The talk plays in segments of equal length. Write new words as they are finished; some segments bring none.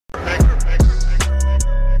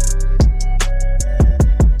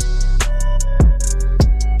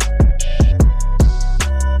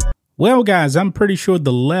Well, guys, I'm pretty sure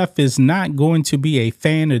the left is not going to be a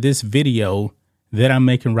fan of this video that I'm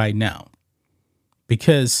making right now,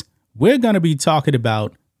 because we're going to be talking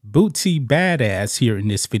about Boosie Badazz here in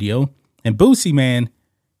this video. And Boosie, man,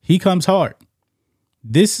 he comes hard.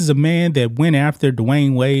 This is a man that went after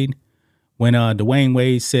Dwayne Wade when Dwayne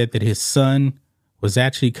Wade said that his son was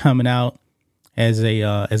actually coming out as a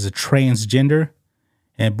transgender.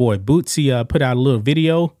 And boy, Boosie put out a little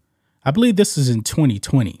video. I believe this is in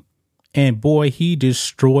 2020. And boy, he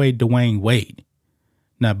destroyed Dwayne Wade.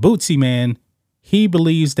 Now, Boosie, man, he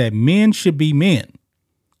believes that men should be men.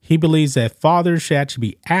 He believes that fathers should actually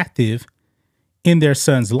be active in their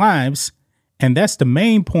sons' lives. And that's the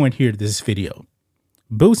main point here to this video.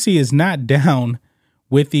 Boosie is not down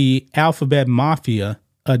with the alphabet mafia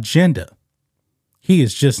agenda. He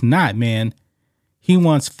is just not, man. He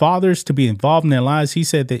wants fathers to be involved in their lives. He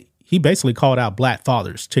said that he basically called out black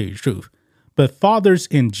fathers, to tell you the truth, but fathers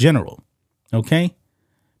in general. OK,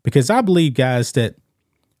 because I believe, guys, that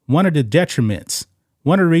one of the detriments,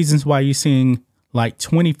 one of the reasons why you're seeing like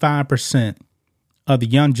 25% of the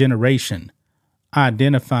young generation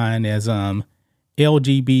identifying as LGBTQ,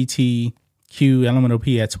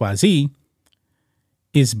 LMNOP,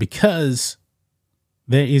 is because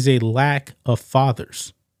there is a lack of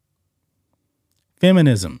fathers.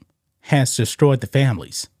 Feminism has destroyed the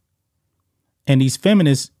families. And these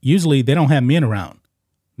feminists, usually they don't have men around.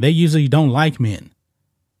 They usually don't like men.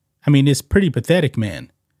 I mean, it's pretty pathetic,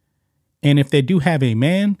 man. And if they do have a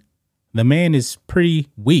man, the man is pretty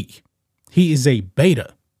weak. He is a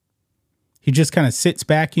beta. He just kind of sits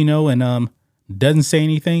back, and doesn't say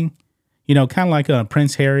anything, kind of like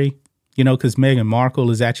Prince Harry, because Meghan Markle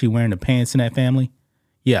is actually wearing the pants in that family.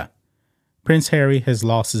 Yeah, Prince Harry has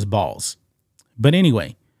lost his balls. But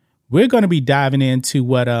anyway, we're going to be diving into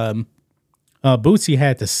what Boosie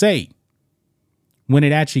had to say when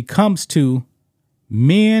it actually comes to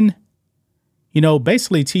men,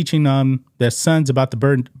 basically teaching their sons about the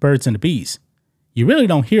birds and the bees. You really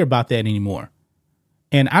don't hear about that anymore.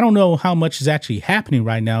 And I don't know how much is actually happening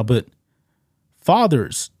right now, but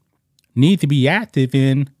fathers need to be active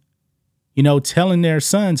in, telling their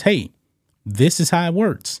sons, hey, this is how it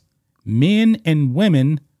works. Men and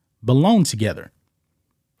women belong together.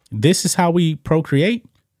 This is how we procreate.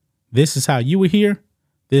 This is how you were here.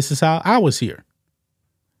 This is how I was here.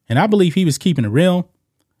 And I believe he was keeping it real,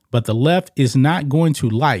 but the left is not going to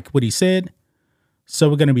like what he said. So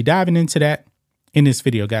we're going to be diving into that in this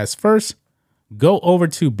video, guys. First, go over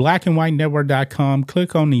to blackandwhitenetwork.com,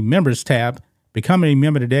 click on the members tab, become a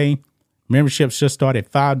member today. Memberships just start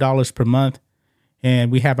at $5 per month.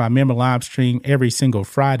 And we have our member live stream every single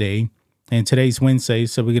Friday. And today's Wednesday,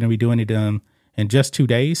 so we're going to be doing it in just 2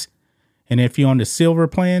 days. And if you're on the silver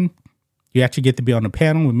plan, you actually get to be on the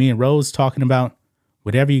panel with me and Rose talking about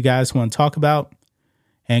whatever you guys want to talk about.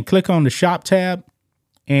 And click on the shop tab,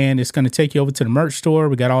 and it's going to take you over to the merch store.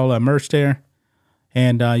 We got all our merch there.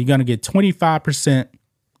 And you're going to get 25%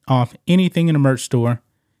 off anything in the merch store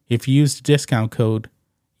if you use the discount code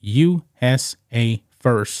USA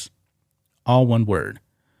First, all one word.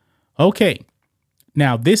 Okay,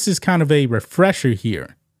 now this is kind of a refresher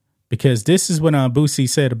here, because this is what Boosie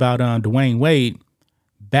said about Dwayne Wade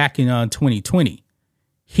back in 2020.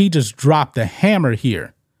 He just dropped the hammer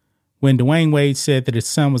here when Dwayne Wade said that his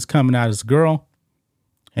son was coming out as a girl,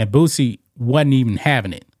 and Boosie wasn't even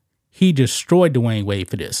having it. He destroyed Dwayne Wade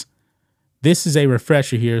for this. This is a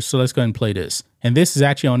refresher here, so let's go ahead and play this. And this is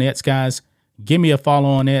actually on X, guys. Give me a follow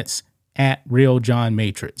on X at Real John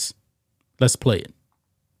Matrix. Let's play it.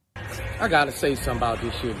 I gotta say something about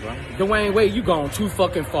this shit, bro. Dwayne Wade, you gone too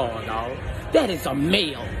fucking far, dog. That is a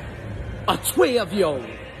male. A 12-year-old.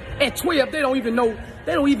 At 12, they don't even know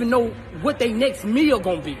what their next meal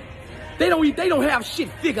gonna be. They don't have shit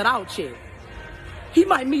figured out yet. He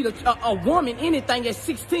might meet a woman, anything, at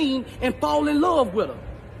 16 and fall in love with her.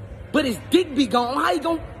 But his dick be gone. How you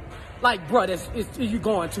gonna... Like, bro, you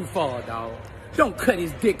going too far, dog. Don't cut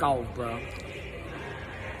his dick off, bro.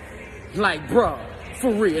 Like, bro,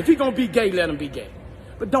 for real. If he gonna be gay, let him be gay.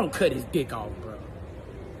 But don't cut his dick off, bro.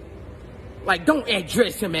 Like, don't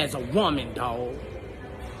address him as a woman, dog.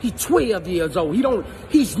 He's 12 years old.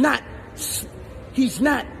 He's not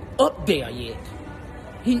up there yet.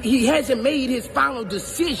 He hasn't made his final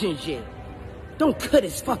decisions yet. Don't cut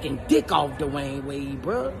his fucking dick off, Dwayne Wade,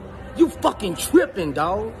 bro. You fucking tripping,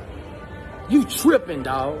 dog. You tripping,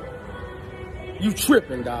 dog. You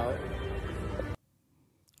tripping, dog.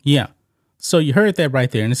 Yeah. So you heard that right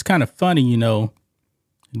there. And it's kind of funny, that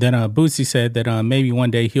Boosie said that maybe one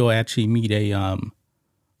day he'll actually meet a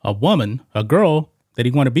woman, a girl that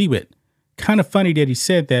he want to be with. Kind of funny that he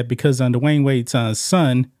said that, because Dwayne Wade's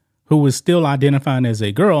son, who was still identifying as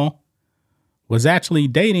a girl, was actually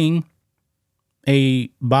dating a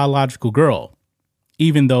biological girl,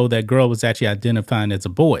 even though that girl was actually identifying as a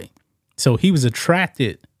boy. So he was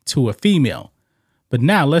attracted to a female. But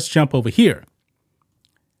now let's jump over here.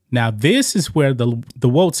 Now, this is where the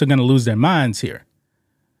Wolts are going to lose their minds here.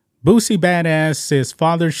 Boosie Badazz says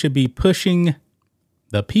fathers should be pushing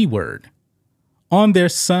the P word on their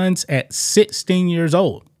sons at 16 years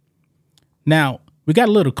old. Now, we got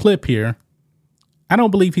a little clip here. I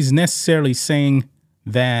don't believe he's necessarily saying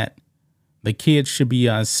that the kids should be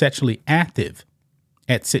sexually active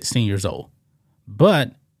at 16 years old.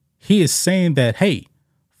 But he is saying that, hey,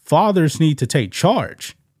 fathers need to take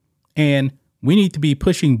charge. And we need to be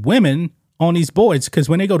pushing women on these boys, because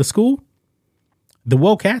when they go to school, the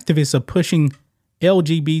woke activists are pushing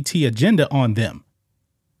LGBT agenda on them.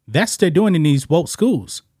 That's what they're doing in these woke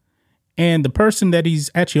schools. And the person that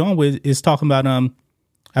he's actually on with is talking about,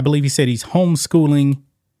 I believe he said he's homeschooling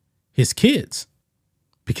his kids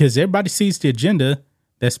because everybody sees the agenda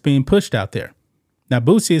that's being pushed out there. Now,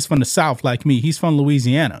 Boosie is from the South like me. He's from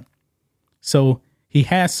Louisiana. So he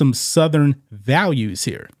has some Southern values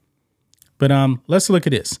here. But let's look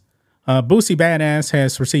at this. Boosie Badazz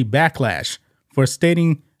has received backlash for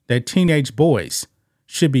stating that teenage boys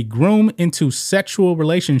should be groomed into sexual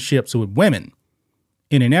relationships with women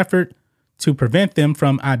in an effort to prevent them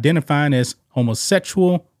from identifying as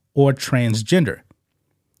homosexual or transgender.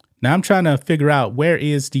 Now, I'm trying to figure out where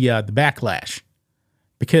is the backlash,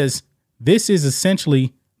 because this is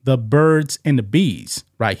essentially the birds and the bees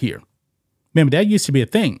right here. Remember, that used to be a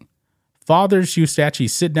thing. Fathers used to actually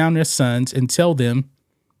sit down their sons and tell them,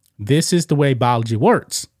 this is the way biology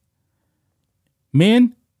works.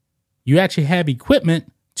 Men, you actually have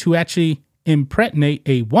equipment to actually impregnate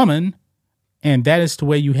a woman, and that is the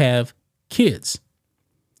way you have kids.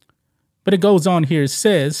 But it goes on here. It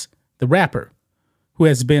says the rapper, who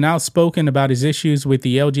has been outspoken about his issues with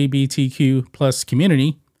the LGBTQ plus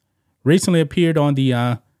community, recently appeared on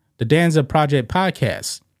the Danza Project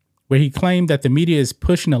podcast, where he claimed that the media is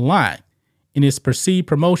pushing a lie in its perceived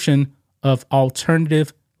promotion of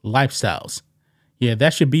alternative lifestyles. Yeah,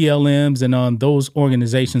 that should BLMs and those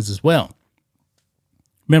organizations as well.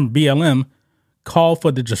 Remember, BLM called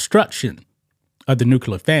for the destruction of the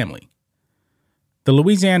nuclear family. The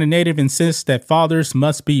Louisiana native insists that fathers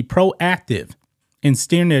must be proactive in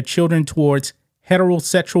steering their children towards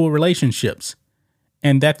heterosexual relationships,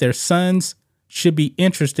 and that their sons should be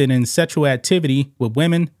interested in sexual activity with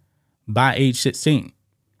women by age 16.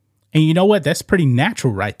 And you know what? That's pretty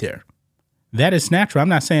natural right there. That is natural. I'm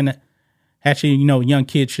not saying that actually, young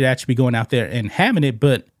kids should actually be going out there and having it,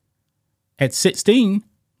 but at 16,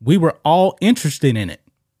 we were all interested in it.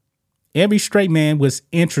 Every straight man was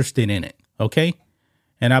interested in it. Okay.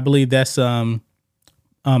 And I believe that's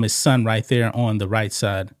his son right there on the right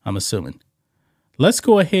side, I'm assuming. Let's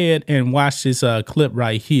go ahead and watch this clip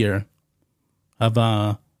right here of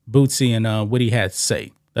Bootsy and what he had to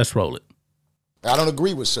say. Let's roll it. I don't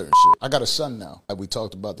agree with certain shit. I got a son now. We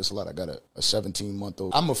talked about this a lot. I got a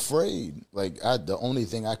 17-month-old. I'm afraid. The only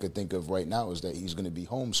thing I could think of right now is that he's going to be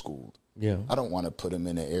homeschooled. Yeah. I don't want to put him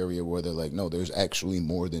in an area where they're like, no, there's actually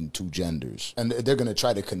more than two genders. And they're going to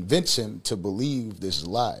try to convince him to believe this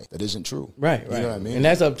lie that isn't true. Right. You know what I mean? And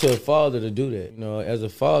that's up to a father to do that. As a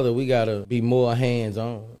father, we got to be more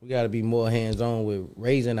hands-on. We got to be more hands-on with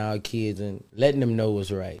raising our kids and letting them know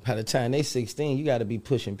what's right. By the time they 16, you got to be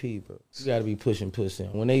pushing people. You got to be pushing pussy.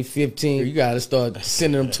 When they 15, you got to start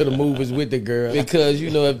sending them to the movies with the girl. Because,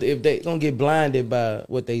 if they don't get blinded by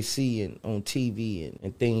what they see on TV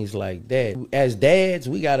and things like that. As dads,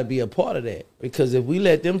 we got to be a part of that. Because if we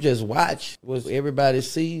let them just watch what everybody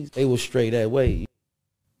sees, they will stray that way.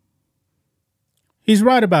 He's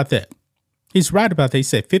right about that. He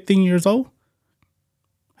said 15 years old.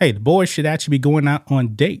 Hey, the boys should actually be going out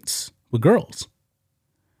on dates with girls.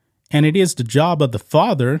 And it is the job of the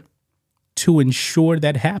father to ensure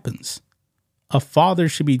that happens. A father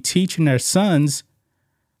should be teaching their sons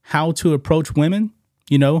how to approach women,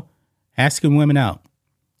 asking women out,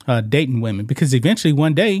 dating women, because eventually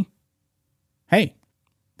one day, hey,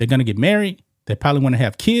 they're going to get married. They probably want to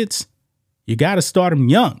have kids. You got to start them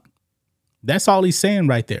young. That's all he's saying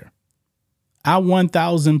right there. I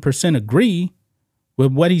 1000% agree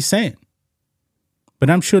with what he's saying. But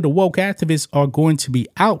I'm sure the woke activists are going to be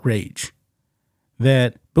outraged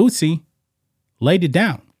that Boosie laid it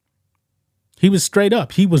down. He was straight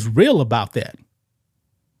up. He was real about that.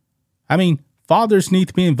 I mean, fathers need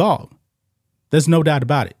to be involved. There's no doubt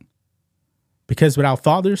about it. Because without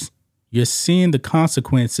fathers, you're seeing the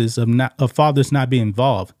consequences of fathers not being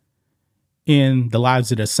involved in the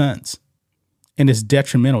lives of their sons. and it's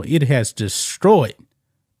detrimental. It has destroyed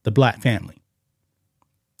the black family.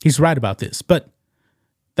 He's right about this, but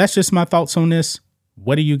that's just my thoughts on this.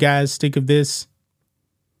 What do you guys think of this?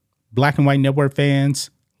 Black and White Network fans,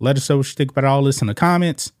 let us know what you think about all this in the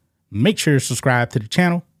comments. Make sure to subscribe to the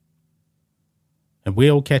channel, and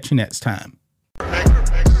we'll catch you next time.